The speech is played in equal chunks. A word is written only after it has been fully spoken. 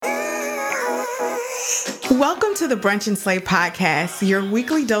Welcome to the Brunch and Slay podcast, your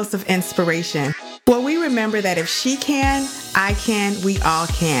weekly dose of inspiration, where we remember that if she can, I can, we all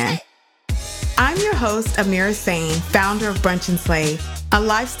can. I'm your host, Amira Sain, founder of Brunch and Slay, a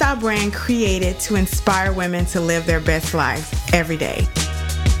lifestyle brand created to inspire women to live their best lives every day.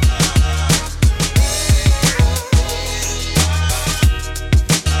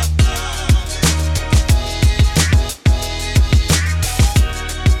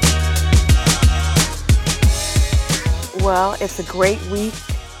 Well, it's a great week,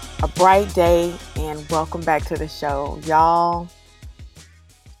 a bright day, and welcome back to the show. Y'all,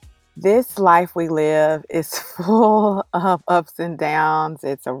 this life we live is full of ups and downs.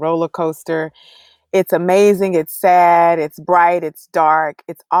 It's a roller coaster. It's amazing. It's sad. It's bright. It's dark.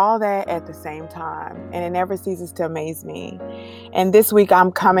 It's all that at the same time. And it never ceases to amaze me. And this week I'm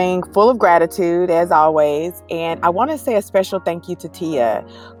coming full of gratitude as always. And I want to say a special thank you to Tia,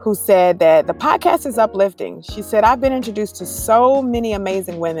 who said that the podcast is uplifting. She said, I've been introduced to so many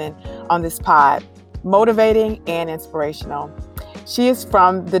amazing women on this pod, motivating and inspirational. She is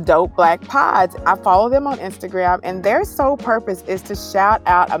from the Dope Black Pods. I follow them on Instagram, and their sole purpose is to shout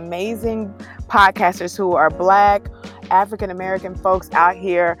out amazing podcasters who are Black, African-American folks out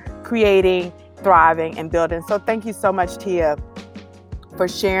here creating, thriving, and building. So thank you so much, Tia, for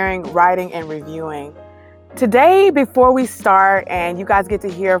sharing, writing, and reviewing. Today, before we start, and you guys get to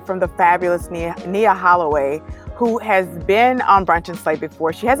hear from the fabulous Nia Holloway, who has been on Brunch and Slay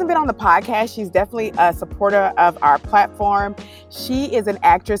before. She hasn't been on the podcast. She's definitely a supporter of our platform. She is an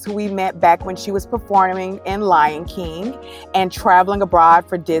actress who we met back when she was performing in Lion King and traveling abroad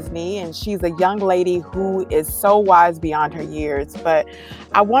for Disney. And she's a young lady who is so wise beyond her years. But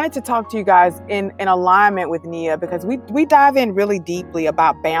I wanted to talk to you guys in alignment with Nia because we dive in really deeply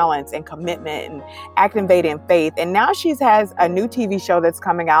about balance and commitment and activating faith. And now she has a new TV show that's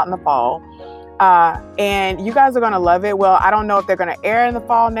coming out in the fall. And you guys are going to love it. Well, I don't know if they're going to air in the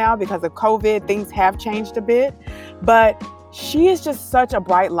fall now because of COVID. Things have changed a bit, but she is just such a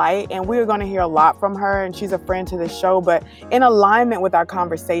bright light, and we're going to hear a lot from her, and she's a friend to the show. But in alignment with our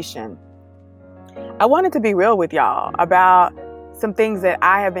conversation, I wanted to be real with y'all about some things that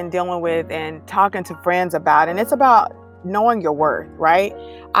I have been dealing with and talking to friends about, and it's about knowing your worth, right?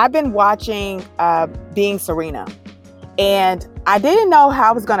 I've been watching Being Serena. And I didn't know how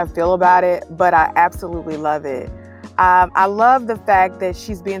I was going to feel about it, but I absolutely love it. I love the fact that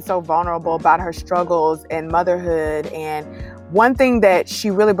she's being so vulnerable about her struggles and motherhood. And one thing that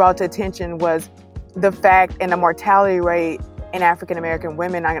she really brought to attention was the fact and the mortality rate in African-American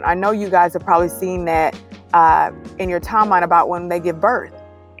women. I know you guys have probably seen that in your timeline about when they give birth.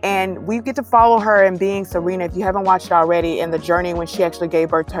 And we get to follow her in Being Serena, if you haven't watched it already, in the journey when she actually gave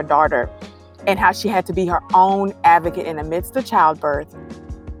birth to her daughter, and how she had to be her own advocate in the midst of childbirth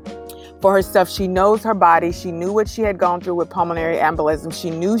for herself. She knows her body. She knew what she had gone through with pulmonary embolism.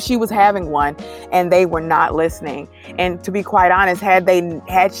 She knew she was having one, and they were not listening. And to be quite honest,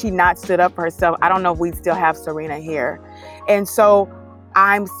 had she not stood up for herself, I don't know if we'd still have Serena here. And so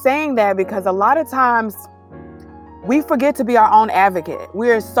I'm saying that because a lot of times we forget to be our own advocate. We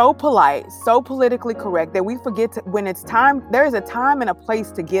are so polite, so politically correct that we forget to, when it's time, there is a time and a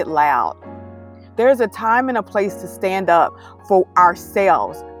place to get loud. There's a time and a place to stand up for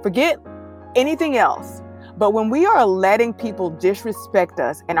ourselves. Forget anything else. But when we are letting people disrespect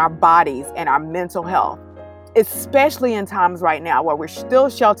us and our bodies and our mental health, especially in times right now where we're still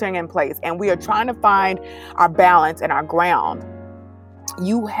sheltering in place and we are trying to find our balance and our ground,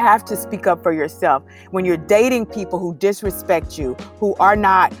 you have to speak up for yourself. When you're dating people who disrespect you, who are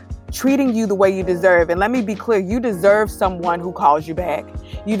not treating you the way you deserve. And let me be clear, you deserve someone who calls you back.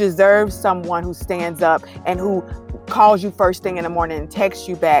 You deserve someone who stands up and who calls you first thing in the morning and texts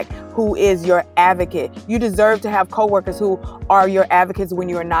you back, who is your advocate. You deserve to have coworkers who are your advocates when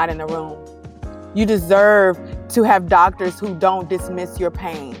you are not in the room. You deserve to have doctors who don't dismiss your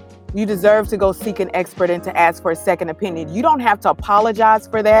pain. You deserve to go seek an expert and to ask for a second opinion. You don't have to apologize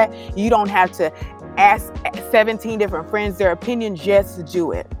for that. You don't have to ask 17 different friends their opinion just to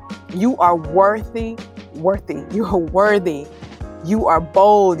do it. You are worthy. You are worthy. You are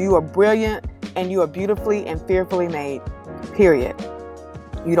bold. You are brilliant. And you are beautifully and fearfully made. Period.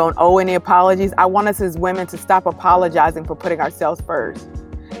 You don't owe any apologies. I want us as women to stop apologizing for putting ourselves first.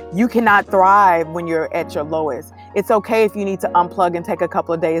 You cannot thrive when you're at your lowest. It's okay if you need to unplug and take a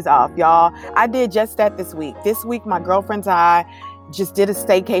couple of days off, y'all. I did just that this week. This week, my girlfriends and I just did a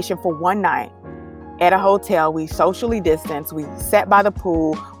staycation for one night at a hotel. We socially distanced. We sat by the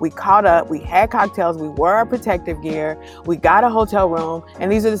pool. We caught up. We had cocktails. We wore our protective gear. We got a hotel room.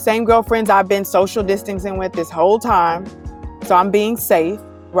 And these are the same girlfriends I've been social distancing with this whole time. So I'm being safe.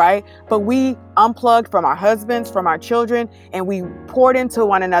 right? But we unplugged from our husbands, from our children, and we poured into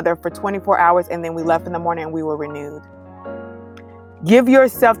one another for 24 hours, and then we left in the morning and we were renewed. Give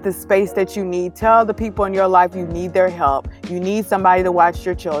yourself the space that you need. Tell the people in your life you need their help. You need somebody to watch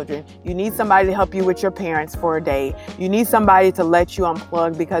your children. You need somebody to help you with your parents for a day. You need somebody to let you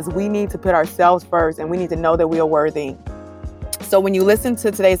unplug, because we need to put ourselves first, and we need to know that we are worthy. So when you listen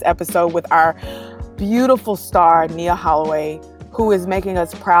to today's episode with our beautiful star, Nia Holloway, who is making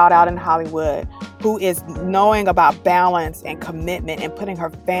us proud out in Hollywood, who is knowing about balance and commitment and putting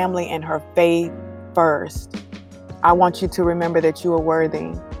her family and her faith first, I want you to remember that you are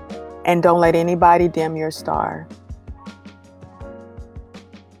worthy, and don't let anybody dim your star.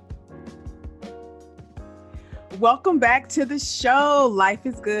 Welcome back to the show. Life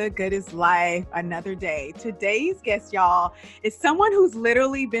is good, good is life. Another day. Today's guest, y'all, is someone who's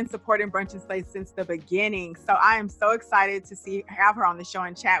literally been supporting Brunch and Slay since the beginning. So I am so excited to have her on the show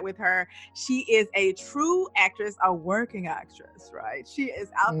and chat with her. She is a true actress, a working actress, right? She is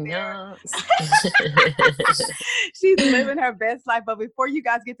out there. She's living her best life. But before you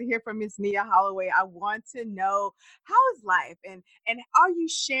guys get to hear from Miss Nia Holloway, I want to know, how is life? And are you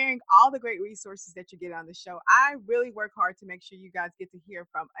sharing all the great resources that you get on the show? I really work hard to make sure you guys get to hear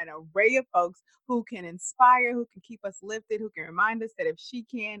from an array of folks who can inspire, who can keep us lifted, who can remind us that if she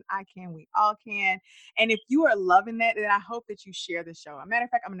can, I can, we all can. And if you are loving that, then I hope that you share the show. As a matter of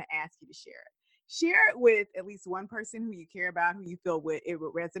fact, I'm going to ask you to share it. Share it with at least one person who you care about, who you feel it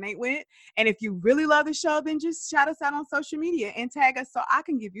would resonate with. And if you really love the show, then just shout us out on social media and tag us so I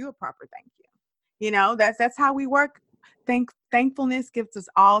can give you a proper thank you. You know, that's how we work. Thankfulness gets us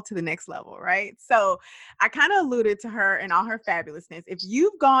all to the next level, right? So I kind of alluded to her and all her fabulousness. If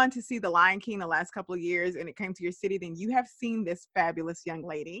you've gone to see The Lion King the last couple of years and it came to your city, then you have seen this fabulous young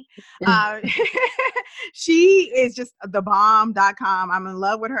lady. She is just thebomb.com. I'm in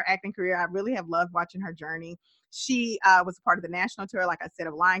love with her acting career. I really have loved watching her journey. She was a part of the national tour, like I said,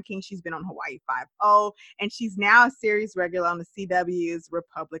 of Lion King. She's been on Hawaii 5-0, and she's now a series regular on the CW's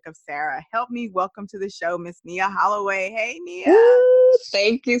Republic of Sarah. Help me welcome to the show, Miss Nia Holloway. Hey, Nia. Woo,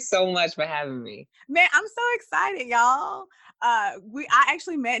 thank you so much for having me. Man, I'm so excited, y'all. I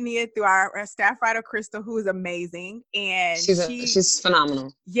actually met Nia through our staff writer, Crystal, who is amazing. And she's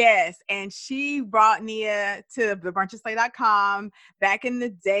phenomenal. Yes. And she brought Nia to the brunchandslay.com back in the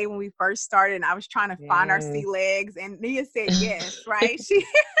day when we first started. And I was trying to find our sea legs. And Nia said yes, right?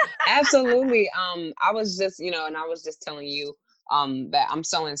 Absolutely. I was just, and I was just telling you that I'm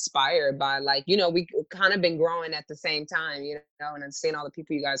so inspired by, like, we kind of been growing at the same time, and I'm seeing all the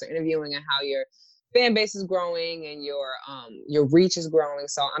people you guys are interviewing and how your fan base is growing and your reach is growing.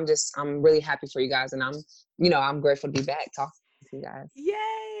 So I'm really happy for you guys, and I'm grateful to be back talking to you guys.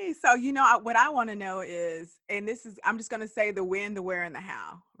 Yay. So, what I want to know is, and I'm just going to say the when, the where, and the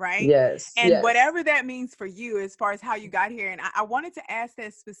how, right? Yes. And yes. whatever that means for you as far as how you got here. And I wanted to ask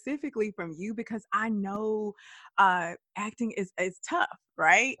that specifically from you, because I know acting is tough,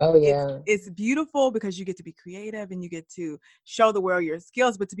 right? Oh, yeah. It's beautiful because you get to be creative and you get to show the world your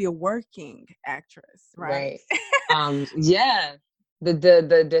skills, but to be a working actress, right? Yeah.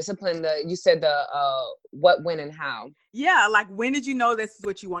 The discipline, you said the what, when, and how. Yeah, like, when did you know this is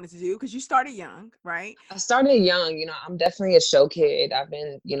what you wanted to do? Because you started young, right? I started young. I'm definitely a show kid. I've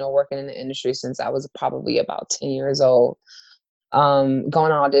been, working in the industry since I was probably about 10 years old. Going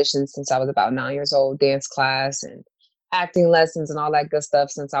on auditions since I was about 9 years old, dance class and acting lessons and all that good stuff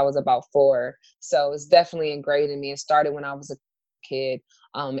since I was about 4. So it's definitely ingrained in me. It started when I was a kid.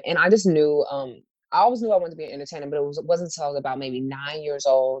 And I just knew, I always knew I wanted to be an entertainer, but wasn't until I was about maybe 9 years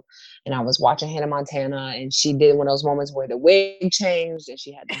old, and I was watching Hannah Montana, and she did one of those moments where the wig changed and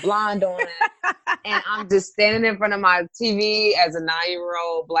she had the blonde on it, and I'm just standing in front of my TV as a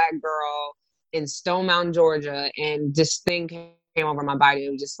 9-year-old Black girl in Stone Mountain, Georgia, and this thing came over my body.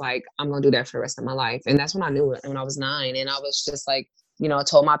 It was just like, I'm gonna do that for the rest of my life. And that's when I knew it, when I was 9, and I was just like, I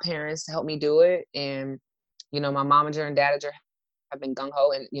told my parents to help me do it, and my momager and dadager have been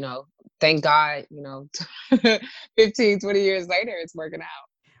gung-ho, and thank God, 15, 20 years later, it's working out.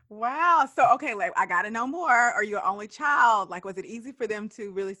 Wow. So, okay, like, I got to know more. Are you an only child? Like, was it easy for them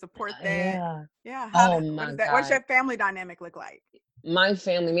to really support that? Yeah. Yeah. Oh my God. What's your family dynamic look like? Me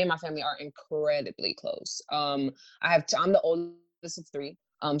and my family are incredibly close. I'm the oldest of 3.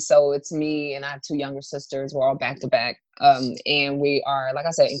 So it's me, and I have 2 younger sisters. We're all back to back. And we are, like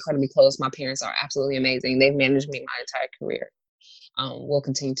I said, incredibly close. My parents are absolutely amazing. They've managed me my entire career. we'll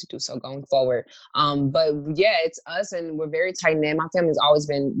continue to do so going forward. But yeah, it's us, and we're very tight knit. My family's always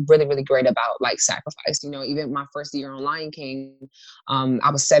been really, really great about like sacrifice. Even my first year on Lion King,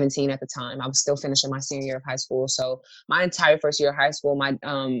 I was 17 at the time. I was still finishing my senior year of high school. So my entire first year of high school, my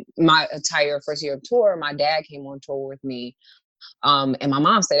entire first year of tour, my dad came on tour with me. And my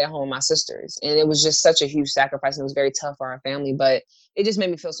mom stayed at home with my sisters. And it was just such a huge sacrifice. And it was very tough for our family. But it just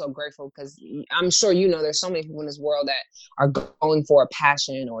made me feel so grateful, because I'm sure there's so many people in this world that are going for a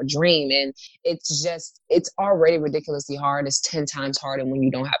passion or a dream. And it's already ridiculously hard. It's 10 times harder when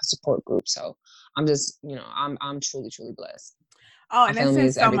you don't have a support group. So I'm just, I'm truly, truly blessed. Oh, My and that family says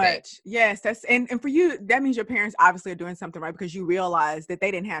is so everything. much. Yes, that's and for you, that means your parents obviously are doing something right, because you realize that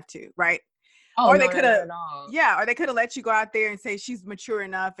they didn't have to, right? Oh, Or they no, could no, not have, at all. yeah, or they could have let you go out there and say she's mature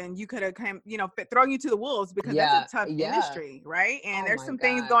enough, and you could have thrown you to the wolves, because that's a Yeah, tough yeah. industry, right? And Oh there's my some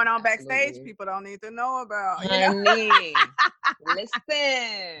things God, going on backstage absolutely. people don't need to know about. Honey,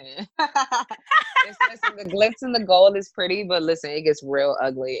 listen. Listen, the glitz and the gold is pretty, but listen, it gets real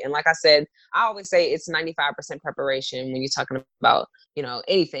ugly. And like I said, I always say it's 95% preparation when you're talking about,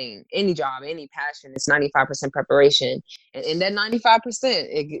 anything, any job, any passion. It's 95% preparation. And in that 95%,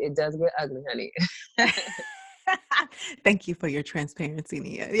 it does get ugly, honey. Thank you for your transparency,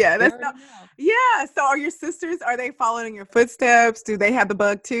 Nia. Yeah, You that's already not. know. Yeah. So, are your sisters? Are they following your footsteps? Do they have the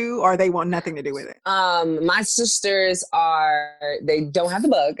bug too, or they want nothing to do with it? My sisters they don't have the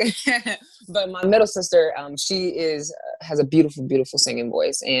bug, but my middle sister, she has a beautiful, beautiful singing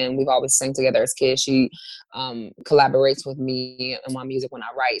voice, and we've always sang together as kids. She collaborates with me in my music when I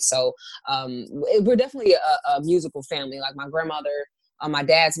write. So we're definitely a musical family. Like my grandmother, my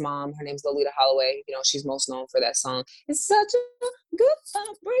dad's mom, her name's Nia Holloway. She's most known for that song. It's such a good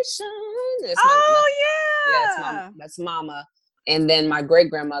vibration. Oh Yeah, yeah. that's mama. And then my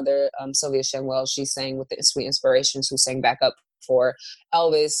great grandmother, Sylvia Shenwell, she sang with the Sweet Inspirations, who sang backup for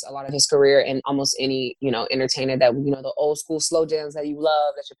Elvis a lot of his career, and almost any entertainer that the old school slow jams that you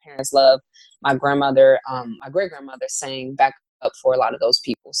love, that your parents love. My grandmother, my great grandmother, sang backup for a lot of those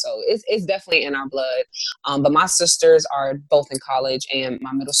people. So it's definitely in our blood. But my sisters are both in college, and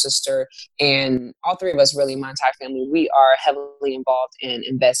my middle sister, and all three of us, really, my entire family, we are heavily involved in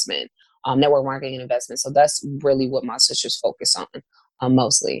investment, network marketing and investment. So that's really what my sisters focus on,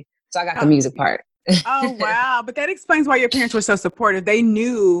 mostly. So I got the Oh, music part. oh wow. But that explains why your parents were so supportive. They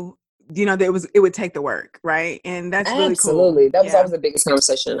knew, that it would take the work, right? And that's really cool. Absolutely. That was Yeah. always the biggest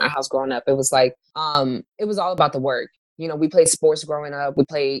conversation in our house growing up. It was like, it was all about the work. We played sports growing up. We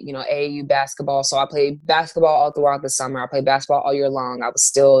played, AAU basketball. So I played basketball all throughout the summer. I played basketball all year long. I was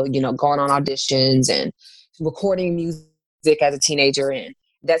still, going on auditions and recording music as a teenager and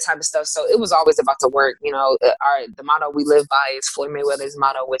that type of stuff. So it was always about the work. The motto we live by is Floyd Mayweather's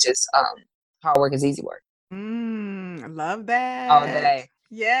motto, which is hard work is easy work I love all that. day.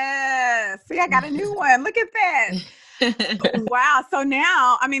 Yes. See, I got a new one. Look at that. Wow. So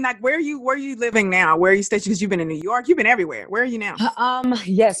now, I mean, like, where are you living now? Where are you stationed? Because you've been in New York. You've been everywhere. Where are you now?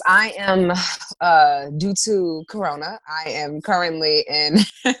 Yes, I am, due to Corona, I am currently in,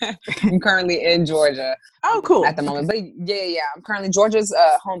 I'm currently in Georgia, Oh, at cool. the Okay. moment. But yeah, I'm currently, Georgia's,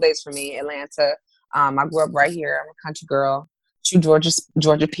 home base for me, Atlanta. I grew up right here. I'm a country girl, true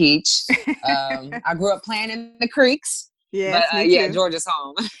Georgia peach. I grew up playing in the creeks, but, Yes, me yeah, too. Georgia's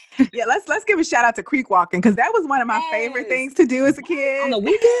home. Yeah, let's give a shout out to creek walking, because that was one of my favorite Yes. things to do as a Right. On kid. the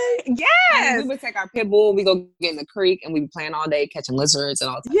weekends, honey, we Yes. would take our pit bull, we go get in the creek, and we be playing all day, catching lizards and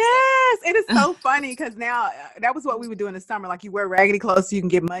all types Yes, it is of so stuff. funny because now that was what we would do in the summer. Like, you wear raggedy clothes so you can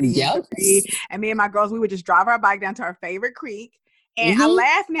get muddy and Yep. dirty. And me and my girls, we would just drive our bike down to our favorite creek. And I Hmm.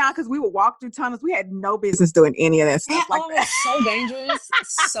 laugh now because we would walk through tunnels. We had no business doing any of that stuff. Like, Oh, so dangerous.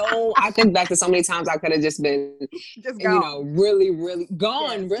 So I think back to so many times I could have just been, just gone. really, really Yes,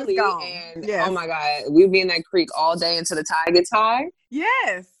 gone, just really. gone. And oh Yes. my God, we'd be in that creek all day until the tide gets high,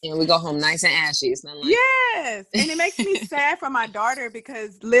 Yes. and we go home nice and ashy. It's not like, Yes. And it makes me sad for my daughter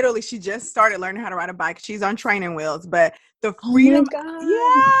because literally she just started learning how to ride a bike. She's on training wheels, but the oh my freedom, yeah, God.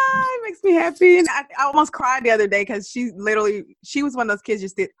 it makes me happy. And I almost cried the other day because she was one of those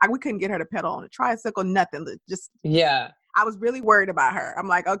kids we couldn't get her to pedal on a tricycle, nothing. Just, Yeah. I was really worried about her. I'm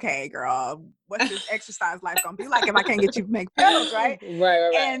like, okay, girl, what's this exercise life gonna be like if I can't get you to make pedals, right?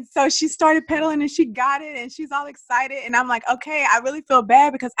 Right. And so she started pedaling and she got it and she's all excited. And I'm like, okay, I really feel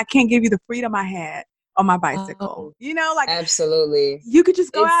bad because I can't give you the freedom I had on my bicycle. Oh, Like, absolutely. you could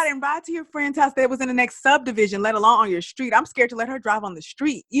just go out It's and ride to your friend's house that was in the next subdivision, let alone on your street. I'm scared to let her drive on the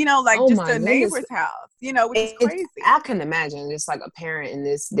street, like oh just my a goodness. neighbor's house, which is It crazy. I can imagine just like a parent in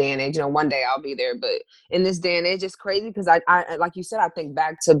this day and age. One day I'll be there, but in this day and age, it's crazy because I like you said, I think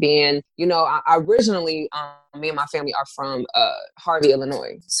back to being, I originally me and my family are from Harvey,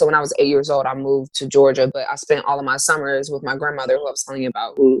 Illinois. So when I was 8 years old, I moved to Georgia, but I spent all of my summers with my grandmother, who I was telling you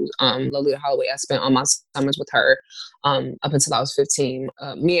about, who's Nia Holloway. I spent all my summers with her up until I was 15,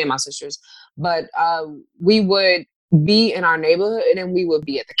 me and my sisters. But we would be in our neighborhood, and we would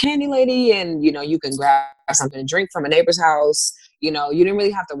be at the candy lady, and you can grab something to drink from a neighbor's house. You didn't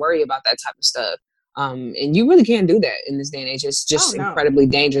really have to worry about that type of stuff. And you really can't do that in this day and age. It's just incredibly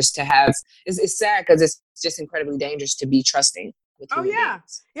dangerous to have. It's sad because it's just incredibly dangerous to be trusting with human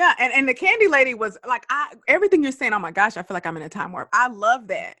beings. Yeah. And the candy lady was like, everything you're saying, oh my gosh, I feel like I'm in a time warp. I love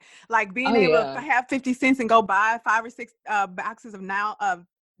that. Like being able to have 50 cents and go buy 5 or 6 boxes of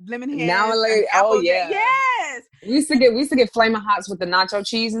lemon heads. Now like, yes. We used to get Flamin' Hots with the nacho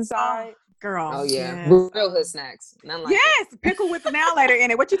cheese inside. Girl. Oh yeah. Yes. Real hood snacks. Like pickle with the now later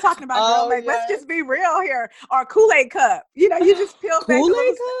in it. What you talking about, girl? Like, let's just be real here. Or Kool-Aid cup. You just peel back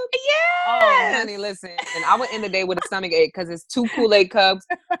Kool-Aid cup? Yes. Oh, honey, listen. And I would end the day with a stomach ache because it's 2 Kool-Aid cups,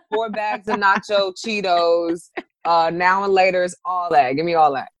 4 bags of nacho Cheetos. Now and later is all that. Give me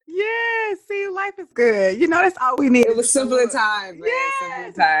all that. Yeah, see, life is good. That's all we need. It was simpler times, man. Yes.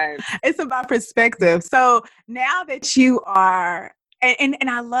 Simpler times. It's about perspective. So now that you are, and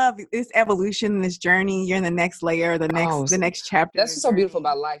I love this evolution, this journey. You're in the next layer, the next chapter. That's what's so beautiful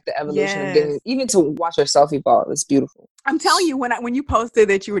about life, the evolution of getting, even to watch yourself evolve. It's beautiful. I'm telling you, when you posted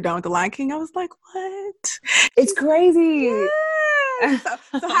that you were done with The Lion King, I was like, what? It's crazy. Yes.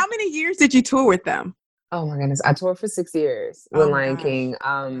 So how many years did you tour with them? Oh my goodness. I toured for 6 years with Lion King.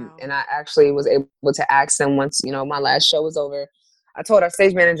 And I actually was able to ask them once, my last show was over. I told our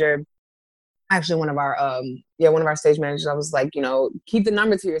stage manager, actually one of our stage managers, I was like, keep the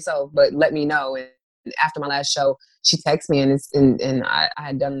number to yourself, but let me know. And after my last show, she texted me and I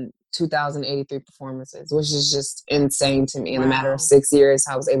had done 2,083 performances, which is just insane to me. In a matter of 6 years,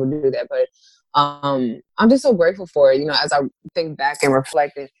 I was able to do that. But I'm just so grateful for it. As I think back and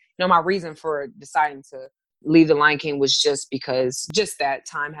reflect, and my reason for deciding to leave The Lion King was just because that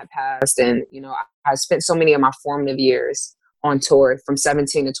time had passed, and I spent so many of my formative years on tour. From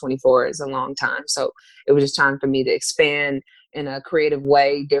 17 to 24 is a long time, so it was just time for me to expand in a creative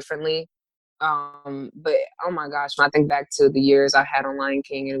way, differently. But oh my gosh, when I think back to the years I had on Lion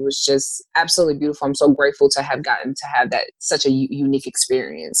King, it was just absolutely beautiful. I'm so grateful to have gotten to have that such a unique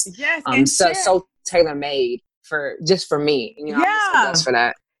experience. Yes, and so tailor made for me. I'm just so blessed for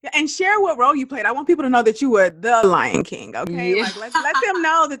that. Yeah, and share what role you played. I want people to know that you were the Lion King. Okay, like let them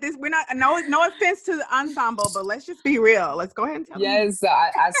know that we're not. No offense to the ensemble, but let's just be real. Let's go ahead and tell them. Yes,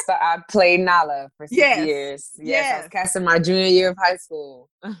 I played Nala for 6 years. Yes, I was cast in my junior year of high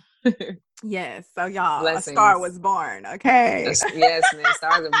school. Yes, so y'all, Blessings. A star was born. Okay. Yes, man,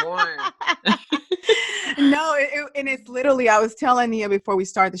 stars are born. No, and it's literally, I was telling Nia before we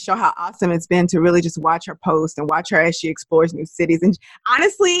started the show how awesome it's been to really just watch her post and watch her as she explores new cities. And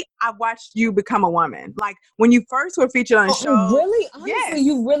honestly, I've watched you become a woman. Like when you first were featured on the show. Really? Honestly,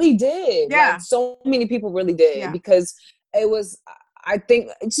 you really did. Yeah. Like, so many people really did because it was, I think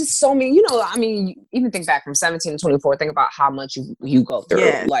it's just so many, even think back from 17 to 24, think about how much you go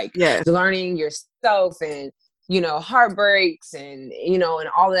through, learning yourself and, heartbreaks and, and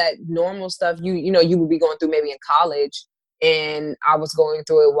all that normal stuff you would be going through maybe in college. And I was going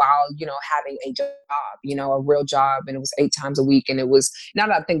through it while, having a job, a real job. And it was 8 times a week. And it was, now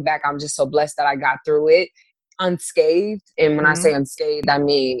that I think back, I'm just so blessed that I got through it unscathed. And when I say unscathed, I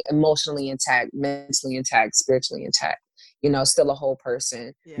mean emotionally intact, mentally intact, spiritually intact. Still a whole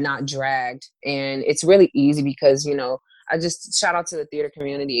person, not dragged. And it's really easy because, I just shout out to the theater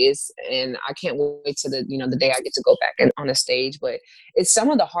community and I can't wait to the day I get to go back and on a stage, but it's some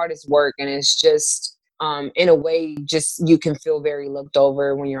of the hardest work. And it's just, in a way, just, you can feel very looked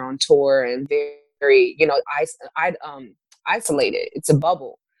over when you're on tour and very, isolated. It's a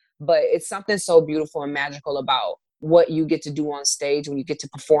bubble, but it's something so beautiful and magical about what you get to do on stage when you get to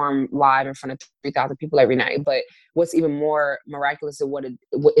perform live in front of 3,000 people every night. But what's even more miraculous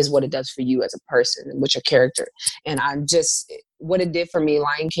is what it does for you as a person and with your character. And what it did for me,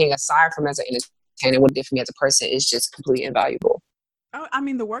 Lion King, aside from as an entertainer, what it did for me as a person is just completely invaluable. Oh, I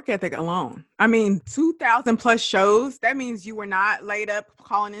mean, the work ethic alone. 2,000 plus shows. That means you were not laid up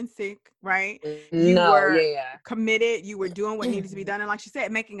calling in sick, right? You were committed. You were doing what needed to be done. And like you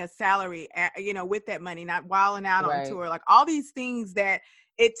said, making a salary, with that money, not wilding out on tour. Like all these things that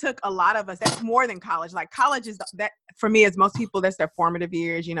it took a lot of us. That's more than college. Like college is that for me, as most people, that's their formative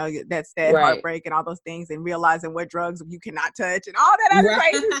years. That's that heartbreak and all those things and realizing what drugs you cannot touch and all that other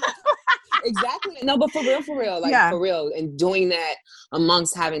crazy stuff. Exactly. No, but for real, for real. And doing that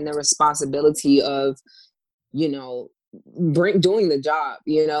amongst having the responsibility of, doing the job,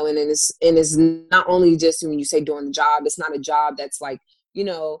 and it's not only just when you say doing the job, it's not a job that's like, you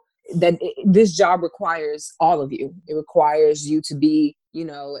know, this job requires all of you. It requires you to be,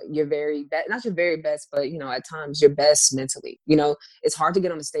 your very best, not your very best, but at times your best mentally. It's hard to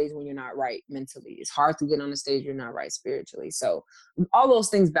get on the stage when you're not right mentally. It's hard to get on the stage when you're not right spiritually. So all those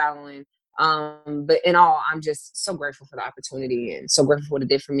things battling. But in all, I'm just so grateful for the opportunity and so grateful for what it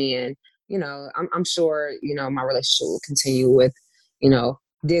did for me. And I'm sure, my relationship will continue with,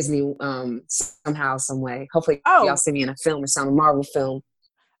 Disney, somehow, some way. Hopefully y'all Oh, see me in a film or some Marvel film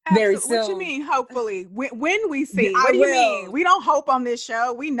very absolutely. What you soon. mean, hopefully? When we see? I What do you mean? will. We don't hope on this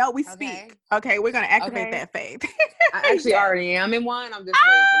show. We know we Okay. speak. Okay, we're going to activate Okay. that faith. I actually Yes. already am in one. I'm just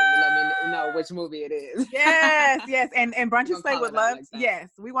waiting for them to let me know which movie it is. Yes, yes. And Brunch We're and gonna Slay call would it out love, like that. yes,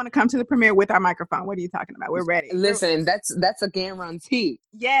 we want to come to the premiere with our microphone. What are you talking about? We're ready. Listen, that's a guarantee.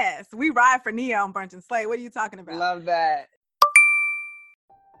 Yes, we ride for Nia on Brunch and Slay. What are you talking about? Love that.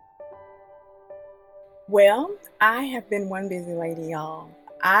 Well, I have been one busy lady, y'all.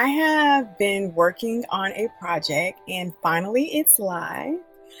 I have been working on a project and finally it's live.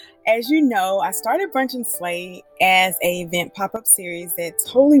 As you know, I started Brunch and Slay as a event pop-up series that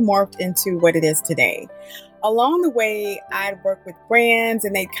totally morphed into what it is today. Along the way, I'd work with brands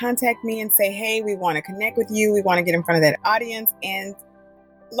and they'd contact me and say, hey, we want to connect with you. We want to get in front of that audience. And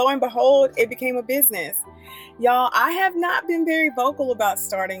lo and behold, it became a business. Y'all, I have not been very vocal about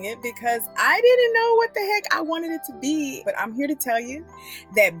starting it because I didn't know what the heck I wanted it to be. But I'm here to tell you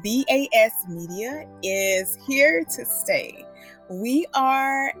that BAS Media is here to stay. We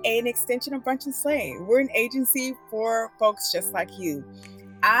are an extension of Brunch and Slay. We're an agency for folks just like you.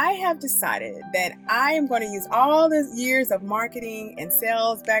 I have decided that I am going to use all the years of marketing and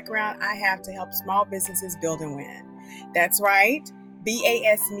sales background I have to help small businesses build and win. That's right.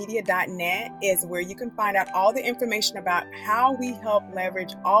 BASmedia.net is where you can find out all the information about how we help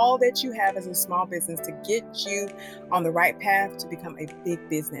leverage all that you have as a small business to get you on the right path to become a big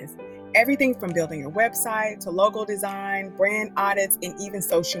business. Everything from building your website to logo design, brand audits, and even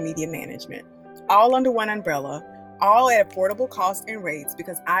social media management. All under one umbrella, all at affordable costs and rates,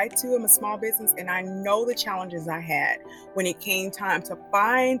 because I too am a small business and I know the challenges I had when it came time to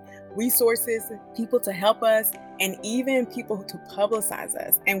find resources, people to help us, and even people to publicize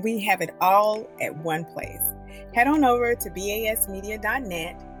us. And we have it all at one place. Head on over to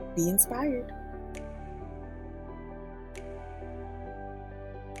basmedia.net. Be inspired.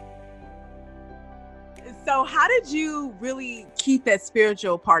 So how did you really keep that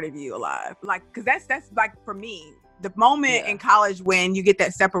spiritual part of you alive? Like, because that's like for me, the moment in college when you get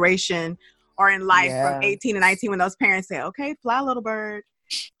that separation, or in life from 18 and 19 when those parents say, okay, fly little bird.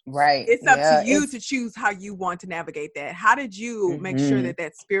 Right. It's up to you to choose how you want to navigate that. How did you make sure that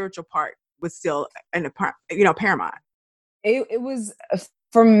that spiritual part was still paramount? It was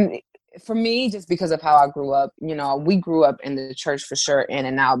for me, just because of how I grew up. We grew up in the church for sure, in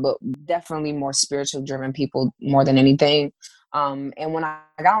and out, but definitely more spiritual driven people more than anything. And when I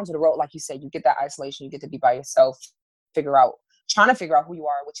got onto the road, like you said, you get that isolation, you get to be by yourself, trying to figure out who you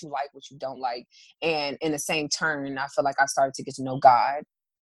are, what you like, what you don't like. And in the same turn, I feel like I started to get to know God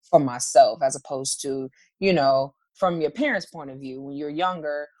for myself, as opposed to, from your parents' point of view when you're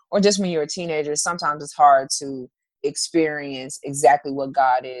younger, or just when you're a teenager. Sometimes it's hard to experience exactly what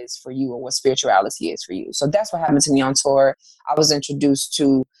God is for you or what spirituality is for you. So that's what happened to me on tour. I was introduced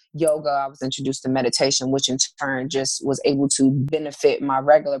to yoga, I was introduced to meditation, which in turn just was able to benefit my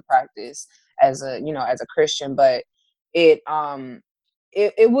regular practice as a Christian. But it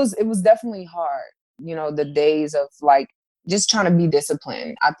was definitely hard, the days of like just trying to be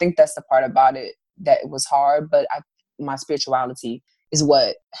disciplined. I think that's the part about it, that it was hard, but my spirituality is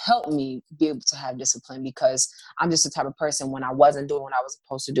what helped me be able to have discipline, because I'm just the type of person, when I wasn't doing what I was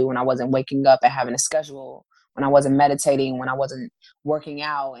supposed to do, when I wasn't waking up and having a schedule, when I wasn't meditating, when I wasn't working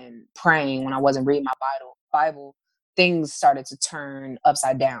out and praying, when I wasn't reading my Bible, things started to turn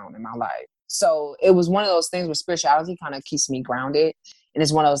upside down in my life. So it was one of those things where spirituality kind of keeps me grounded. And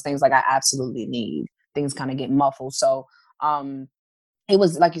it's one of those things like I absolutely need. Things kind of get muffled. So it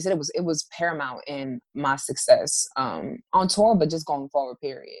was, like you said, it was paramount in my success on tour, but just going forward,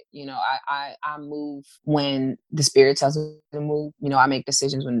 period. I move when the spirit tells me to move. I make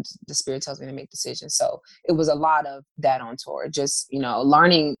decisions when the spirit tells me to make decisions. So it was a lot of that on tour. Just,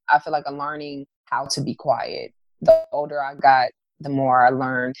 learning, I feel like I'm learning how to be quiet. The older I got, the more I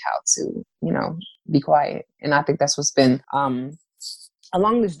learned how to, be quiet. And I think that's what's been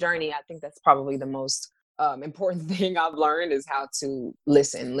along this journey. I think that's probably the most important thing I've learned, is how to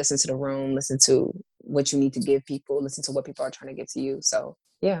listen to the room, listen to what you need to give people, listen to what people are trying to get to you. So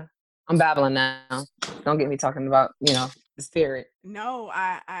yeah, I'm babbling now. Don't get me talking about, the spirit. No,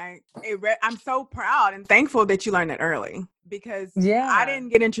 I'm so proud and thankful that you learned it early because I Yeah. didn't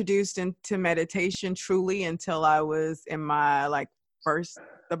get introduced into meditation truly until I was in my like first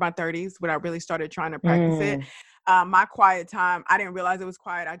of my 30s when I really started trying to practice it. Mm. My quiet time, I didn't realize it was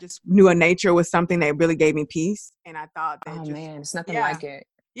quiet. I just knew a nature was something that really gave me peace, and I thought that Oh just man, it's nothing yeah. like it.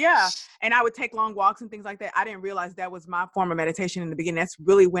 Yeah. And I would take long walks and things like that. I didn't realize that was my form of meditation in the beginning. That's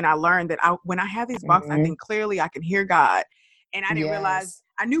really when I learned that when I have these walks, I Hmm. think clearly, I can hear God. And I didn't realize Yes.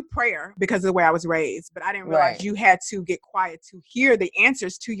 I knew prayer because of the way I was raised, but I didn't realize Right. you had to get quiet to hear the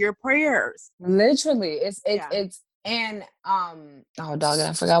answers to your prayers. Literally, Yeah. it's and oh dog,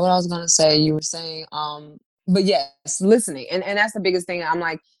 I forgot what I was gonna say. You were saying but yes, listening, and that's the biggest thing. I'm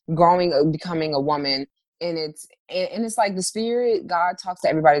like growing, becoming a woman, and it's like the spirit. God talks to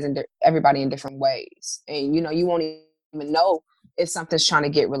everybody in different ways, and you won't even know if something's trying to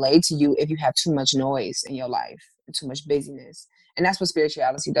get relayed to you if you have too much noise in your life, too much busyness, and that's what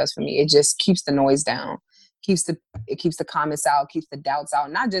spirituality does for me. It just keeps the noise down, keeps the it keeps the comments out, keeps the doubts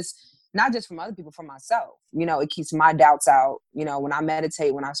out, not just from other people, from myself. It keeps my doubts out. When I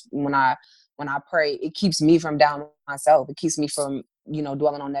meditate, when I pray, it keeps me from down myself. It keeps me from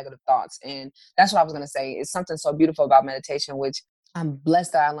dwelling on negative thoughts. And that's what I was gonna say. It's something so beautiful about meditation, which I'm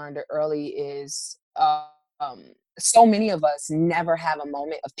blessed that I learned it early. Is um, so many of us never have a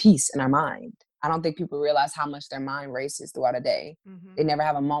moment of peace in our mind. I don't think people realize how much their mind races throughout a day. Mm-hmm. They never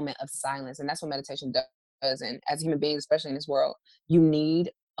have a moment of silence, and that's what meditation does. And as human beings, especially in this world, you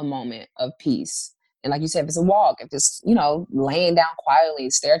need a moment of peace. And like you said, if it's a walk, if it's laying down quietly,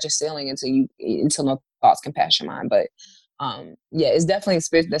 stare at your ceiling until no thoughts can pass your mind. But yeah, it's definitely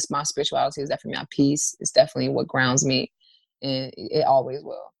spirit. That's my spirituality. Is definitely my peace. It's definitely what grounds me, and it always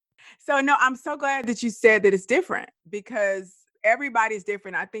will. So no, I'm so glad that you said that it's different because everybody's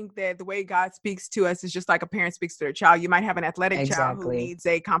different. I think that the way God speaks to us is just like a parent speaks to their child. You might have an athletic child who Exactly. needs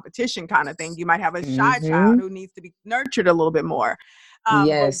a competition kind of thing. You might have a shy child Hmm. who needs to be nurtured a little bit more. But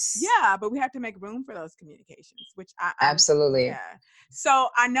Yes, yeah, but we have to make room for those communications, which I'm absolutely. yeah. So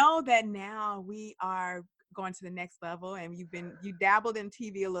I know that now we are going to the next level, and you dabbled in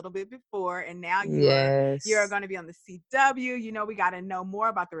TV a little bit before, and now you're Yes. going to be on the CW. We got to know more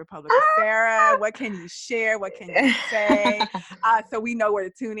about the Republic of Sarah. What can you share? What can you say? So we know where to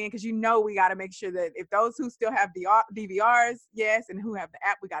tune in because we got to make sure that if those who still have DVRs, yes, and who have the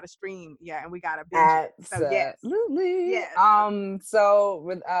app, we got to stream, yeah, and we got to binge it. So yes, Absolutely. yes. So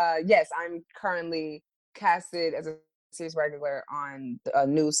with yes, I'm currently casted as a series regular on a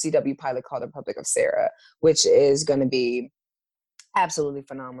new CW pilot called The Republic of Sarah, which is going to be absolutely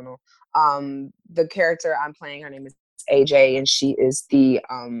phenomenal. The character I'm playing, her name is AJ, and she is the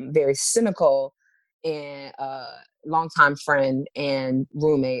very cynical and longtime friend and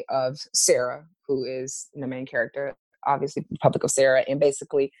roommate of Sarah, who is the main character, obviously Republic of Sarah. And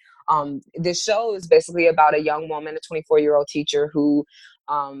basically, this show is basically about a young woman, a 24-year-old teacher who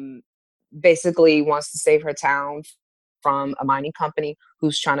um, basically wants to save her town from a mining company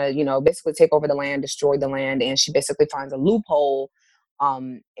who's trying to, basically take over the land, destroy the land. And she basically finds a loophole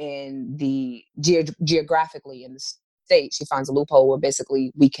in the geographically in the state. She finds a loophole where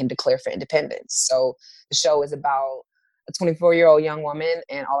basically we can declare for independence. So the show is about a 24-year-old young woman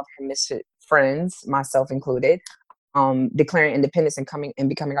and all of her misfit friends, myself included, declaring independence and coming and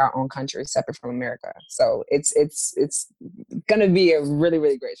becoming our own country separate from America. So it's gonna be a really,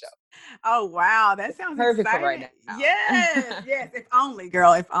 really great show. Oh wow, that sounds Perfect for right exciting. now. Yes, yes. If only,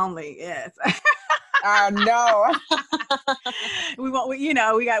 girl. If only. Yes. No. We want. We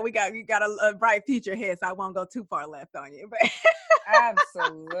got a bright future ahead, so I won't go too far left on you. But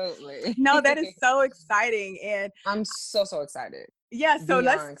Absolutely. no, that is so exciting, and I'm so excited. yeah. So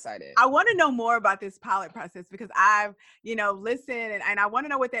Beyond excited. I want to know more about this pilot process because I've listened and I want to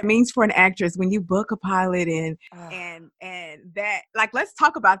know what that means for an actress when you book a pilot and that, like, let's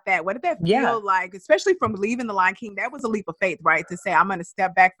talk about that. What did that Yeah. feel like, especially from leaving The Lion King? That was a leap of faith, right? To say I'm going to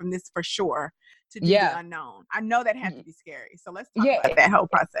step back from this for sure to do the Yeah. unknown. I know that had to be scary. So let's talk Yeah. about that whole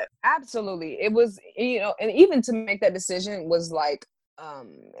process. Absolutely. It was, and even to make that decision was like,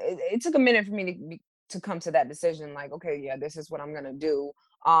 it took a minute for me to come to that decision. Like, okay, yeah, this is what I'm gonna do.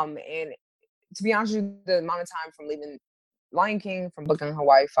 And to be honest with you, the amount of time from leaving Lion King, from booking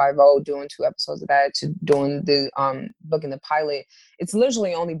Hawaii 5 doing 2 episodes of that, to doing the booking the pilot, it's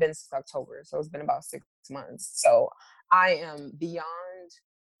literally only been since October, so it's been about 6 months. So I am beyond,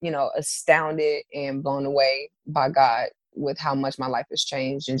 astounded and blown away by God with how much my life has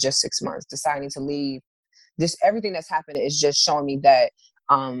changed in just 6 months. Deciding to leave, just everything that's happened is just showing me that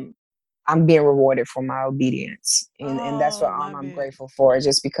um I'm being rewarded for my obedience. And that's Oh, what love I'm it. grateful for,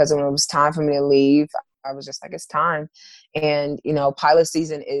 just because when it was time for me to leave, I was just like, it's time. And, pilot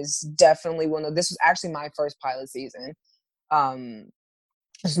season is definitely this was actually my first pilot season. Um,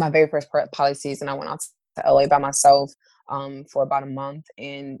 this was my very first pilot season. I went out to LA by myself for about a month,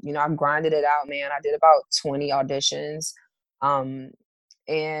 and I grinded it out, man. I did about 20 auditions, um,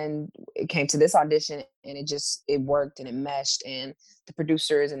 and it came to this audition, and it worked and it meshed, and the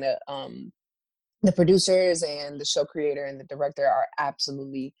producers and the show creator and the director are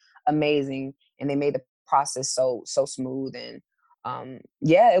absolutely amazing, and they made the process so smooth. And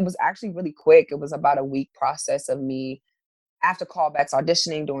yeah, it was actually really quick. It was about a week process of me, after callbacks,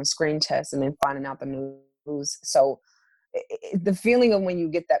 auditioning, doing screen tests, and then finding out the news. So the feeling of when you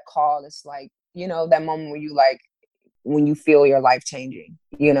get that call, it's like, that moment when you feel your life changing,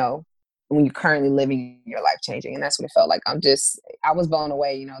 when you're currently living your life changing. And that's what it felt like. I was blown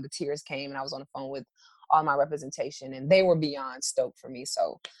away. The tears came, and I was on the phone with all my representation, and they were beyond stoked for me.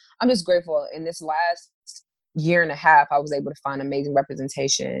 So I'm just grateful. In this last year and a half, I was able to find amazing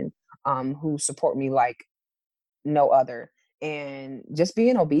representation, who support me like no other, and just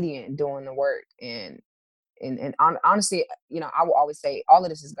being obedient and doing the work. And honestly, I will always say all of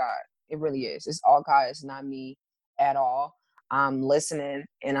this is God. It really is. It's all God. It's not me at all. I'm listening,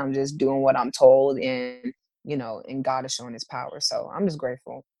 and I'm just doing what I'm told, and God is showing his power. So I'm just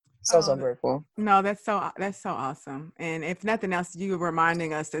grateful. So Oh, grateful. no, that's so awesome. And if nothing else, you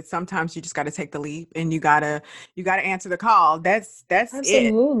reminding us that sometimes you just got to take the leap, and you got to answer the call. That's it.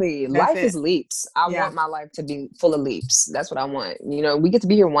 Absolutely. That's Life it. is leaps. I Yeah. want my life to be full of leaps. That's what I want. We get to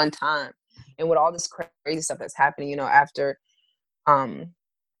be here one time. And with all this crazy stuff that's happening, after um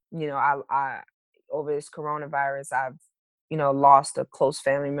I over this coronavirus, I've lost a close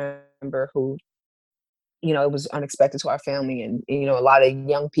family member who, it was unexpected to our family, and a lot of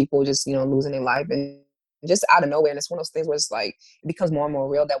young people just losing their life, and just out of nowhere. And it's one of those things where it's like it becomes more and more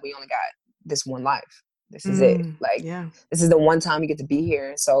real that we only got this one life. This is it. Like, Yeah. this is the one time you get to be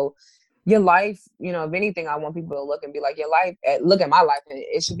here. So your life, if anything, I want people to look and be like, your life, look at my life, and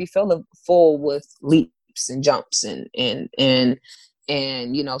it should be full with leaps and jumps, and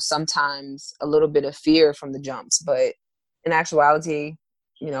sometimes a little bit of fear from the jumps, but in actuality,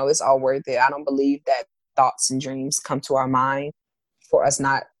 it's all worth it. I don't believe that thoughts and dreams come to our mind for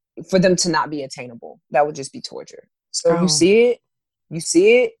them to not be attainable. That would just be torture. So if you Oh, see it, you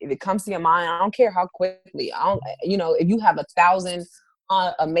see it. If it comes to your mind, I don't care how quickly. I don't, if you have 1,000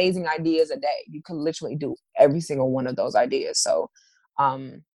 amazing ideas a day, you can literally do every single one of those ideas. So,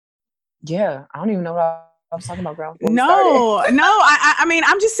 yeah, I don't even know what I was talking about, girl, when we started. no, no. I mean,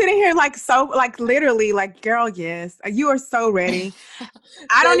 I'm just sitting here like so, like literally, like, girl, yes, you are so ready.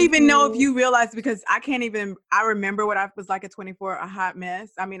 I don't Thank even know if you. you realize, because I can't even, I remember what I was like at 24, a hot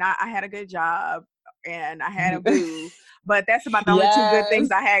mess. I mean, I had a good job and I had a boo, but that's about the only two good Yes.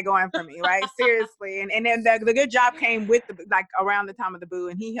 things I had going for me, right? Seriously. And then the good job came with like around the time of the boo,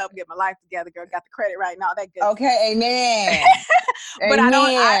 and he helped get my life together, girl, got the credit right and all that good stuff. Okay. Amen. But I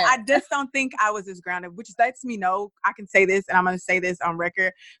Amen. just don't think I was as grounded, which lets me know I can say this, and I'm going to say this on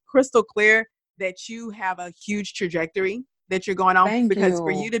record, crystal clear, that you have a huge trajectory that you're going on, Thank because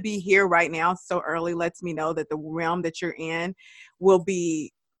for you you. to be here right now so early lets me know that the realm that you're in will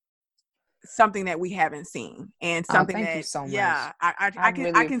be something that we haven't seen, and Oh, something thank you that, so much. yeah, I I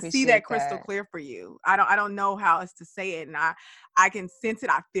really can see that appreciate crystal that. clear for you. I don't know how else to say it, and I can sense it.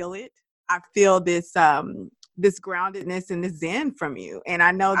 I feel it. I feel this groundedness and this zen from you, and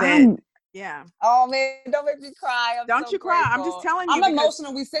I know that, I'm yeah. Oh man, don't make me cry. I'm Don't so you cry. I'm just grateful. telling you I'm because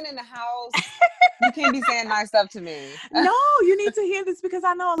emotional. We sit in the house. You can't be saying nice stuff to me. no, you need to hear this, because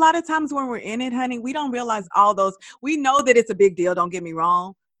I know a lot of times when we're in it, honey, we don't realize all those. We know that it's a big deal. Don't get me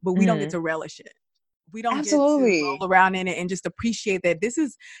wrong, but we don't get Mhm. to relish it. We don't get to Absolutely. roll around in it and just appreciate that this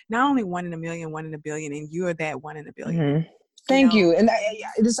is not only one in a million, one in a billion, and you're that one in a billion. Mhm. You Thank know, you. And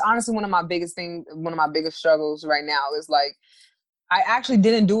this is honestly one of my biggest struggles right now is like I actually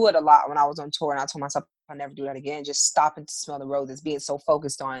didn't do it a lot when I was on tour, and I told myself I'll never do that again. Just stopping to smell the roses, being so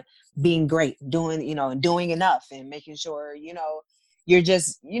focused on being great, doing enough, and making sure, you're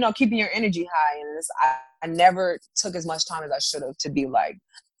just, keeping your energy high. And I never took as much time as I should have to be like,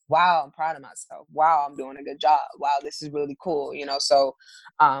 wow, I'm proud of myself. Wow, I'm doing a good job. Wow, this is really cool. So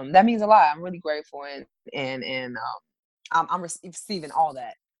that means a lot. I'm really grateful, and I'm receiving all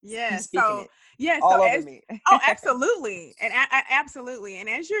that. I'm yeah. speaking So it yeah. So all over as me. oh, absolutely, and absolutely, and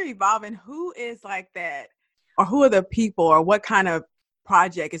as you're evolving, who is like that, or who are the people, or what kind of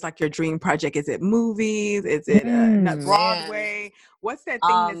project is like your dream project? Is it movies? Is it Man. Broadway? What's that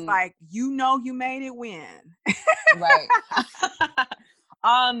thing that's Um, like, you made it when? right.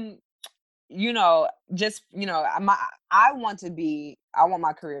 um, just, I want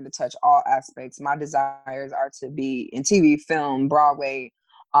my career to touch all aspects. My desires are to be in TV, film, Broadway,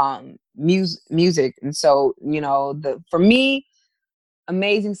 music. And so, for me,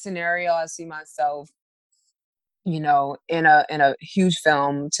 amazing scenario, I see myself, in a huge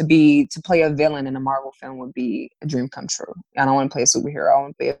film, to play a villain in a Marvel film would be a dream come true. I don't want to play a superhero. I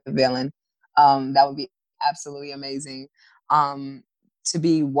want to play a villain. That would be absolutely amazing. Um, to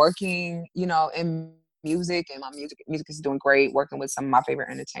be working, in music, and my music is doing great, working with some of my favorite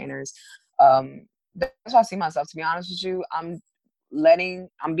entertainers. That's how I see myself, to be honest with you. I'm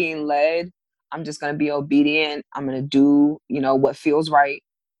being led. I'm just gonna be obedient. I'm gonna do, what feels right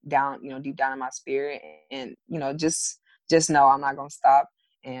down, deep down in my spirit, and just know I'm not gonna stop,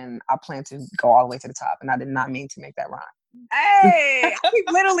 and I plan to go all the way to the top. And I did not mean to make that rhyme. Hey,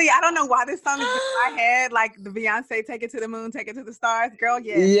 I don't know why this song is in my head, like the Beyonce "Take It to the Moon, Take It to the Stars." Girl,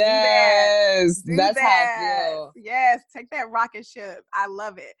 yes, do that. Yes, Do that's how I that. feel. Yes, take that rocket ship. I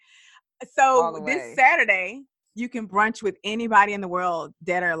love it. All So the this way. Saturday, you can brunch with anybody in the world,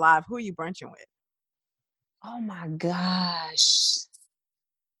 dead or alive. Who are you brunching with? Oh my gosh.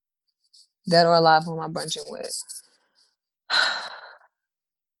 Dead or alive, who am I brunching with?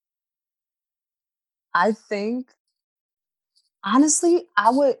 I think, honestly,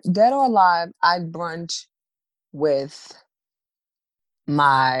 dead or alive, I'd brunch with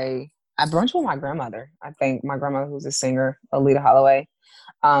my, I brunch with my grandmother. I think my grandmother, who's a singer, Nia Holloway.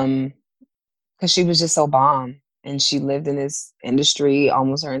 Um, because she was just so bomb, and she lived in this industry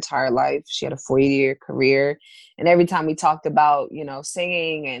almost her entire life. She had a 40-year career, and every time we talked about,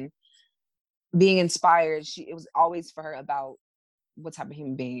 singing and being inspired, it was always for her about what type of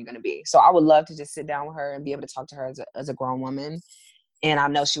human being you're going to be. So I would love to just sit down with her and be able to talk to her as a grown woman, and I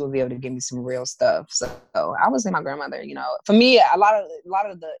know she will be able to give me some real stuff. So I would say my grandmother. For me, a lot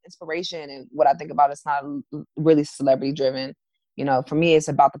of the inspiration and what I think about is not really celebrity driven. For me, it's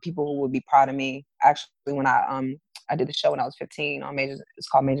about the people who would be proud of me. Actually, when I did the show when I was 15 on Majors, it's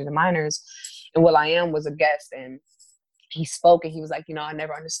called Majors and Minors, and Will I Am was a guest, and he spoke, and he was like, I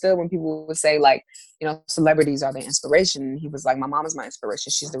never understood when people would say, like, celebrities are the inspiration. He was like, my mom is my inspiration.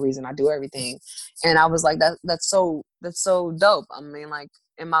 She's the reason I do everything. And I was like, that's so dope. I mean, like,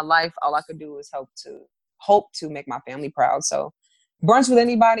 in my life, all I could do is hope to make my family proud. So brunch with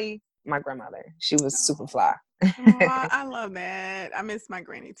anybody, my grandmother, she was super Oh, fly. I love that. I miss my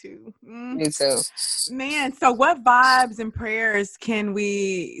granny too. Me too. Man, so what vibes and prayers can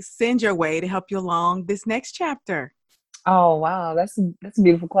we send your way to help you along this next chapter? Oh, wow. That's a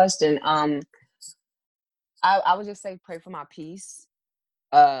beautiful question. I would just say pray for my peace,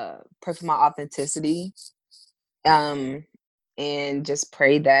 pray for my authenticity, um, and just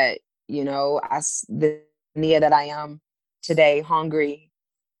pray that, the Nia that I am today, hungry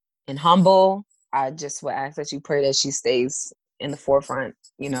and humble. I just would ask that you pray that she stays in the forefront,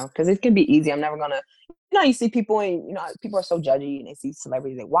 because it can be easy. I'm never gonna, you see people, and people are so judgy, and they see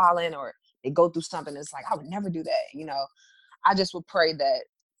celebrities, they wilding, or they go through something. It's like, I would never do that. I just would pray that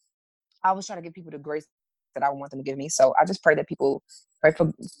I always try to give people the grace that I want them to give me. So I just pray that people pray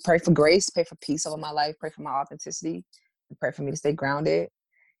for grace, pray for peace over my life, pray for my authenticity, and pray for me to stay grounded.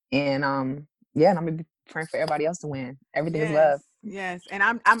 And yeah, and I'm gonna be praying for everybody else to win. Everything is Yes, love. yes. And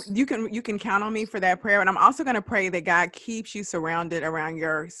I'm you can count on me for that prayer. And I'm also gonna pray that God keeps you surrounded around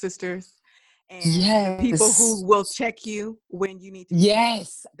your sisters and the people who Yes. will check you when you need to be checked.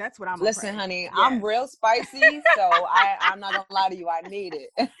 Yes. That's what I'm gonna Listen, pray. honey, I'm Yes. real spicy, so I'm not gonna lie to you. I need it.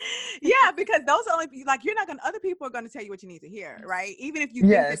 Yeah, because those are only like you're not gonna other people are gonna tell you what you need to hear, right? Even if you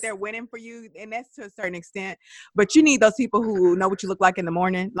think that Yes. they're winning for you, and that's to a certain extent, but you need those people who know what you look like in the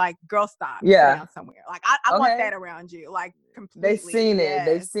morning. Like, girl, stop, sit Yeah. down somewhere. Like, I want Okay. that around you, like They completely. seen it.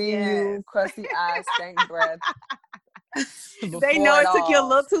 They Yes, seen yes. you, crusty eyes, stank breath They before know it it took you a all.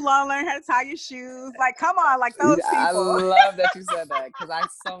 little too long to learn how to tie your shoes. Like, come on, like those I people. love that you said that, because I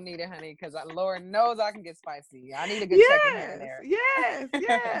so need it, honey. Because Lord knows I can get spicy. I need a good checking here and Yes, yes,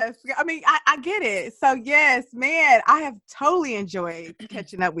 there. yes. I mean, I get it. So yes, man, I have totally enjoyed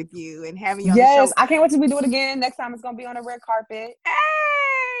catching up with you and having you on the Yes, show. I can't wait till we do it again. Next time it's gonna be on a red carpet.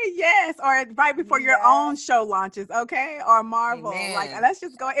 Hey, yes, or right before Need your that. own show launches, okay? Or Marvel. Like, Amen. let's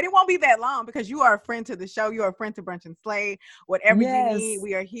just go. And it won't be that long because you are a friend to the show. You are a friend to Brunch and Slay. Whatever you need, Yes.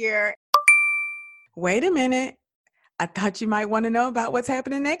 we are here. Wait a minute. I thought you might want to know about what's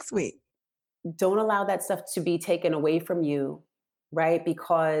happening next week. Don't allow that stuff to be taken away from you, right?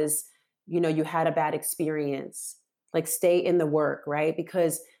 Because you had a bad experience. Like, stay in the work, right?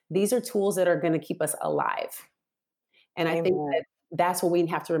 Because these are tools that are going to keep us alive. And I think Amen. that that's what we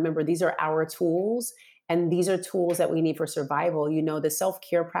have to remember. These are our tools, And these are tools that we need for survival. The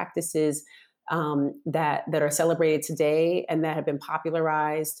self-care practices that are celebrated today and that have been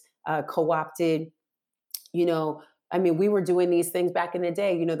popularized, co-opted. We were doing these things back in the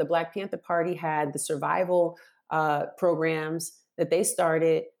day. The Black Panther Party had the survival programs that they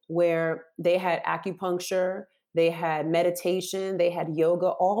started, where they had acupuncture, they had meditation, they had yoga,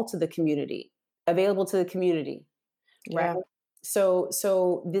 all to the community, available to the community, right? Yeah.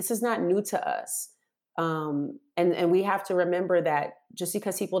 So this is not new to us. And we have to remember that just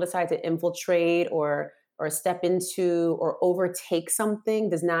because people decide to infiltrate or step into or overtake something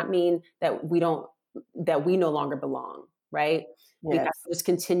does not mean that we no longer belong, right? We have Yes. to just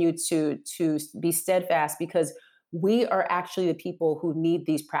continue to be steadfast, because we are actually the people who need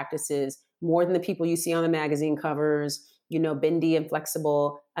these practices more than the people you see on the magazine covers, bendy and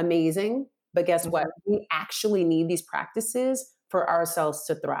flexible, amazing. But guess what? Mhm. We actually need these practices for ourselves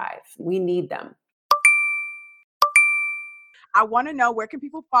to thrive. We need them. I want to know, where can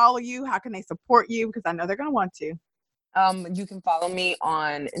people follow you? How can they support you? Because I know they're going to want to. You can follow me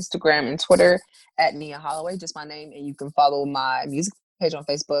on Instagram and Twitter at Nia Holloway, just my name, and you can follow my music page on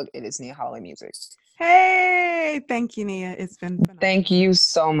Facebook. It is Nia Holloway Music. Hey, thank you, Nia. It's been phenomenal. Thank you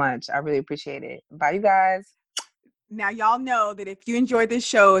so much. I really appreciate it. Bye, you guys. Now, y'all know that if you enjoyed this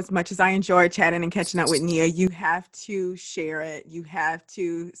show as much as I enjoyed chatting and catching up with Nia, you have to share it. You have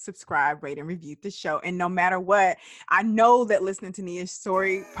to subscribe, rate, and review the show. And no matter what, I know that listening to Nia's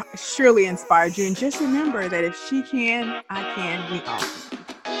story surely inspired you. And just remember that if she can, I can, we all can.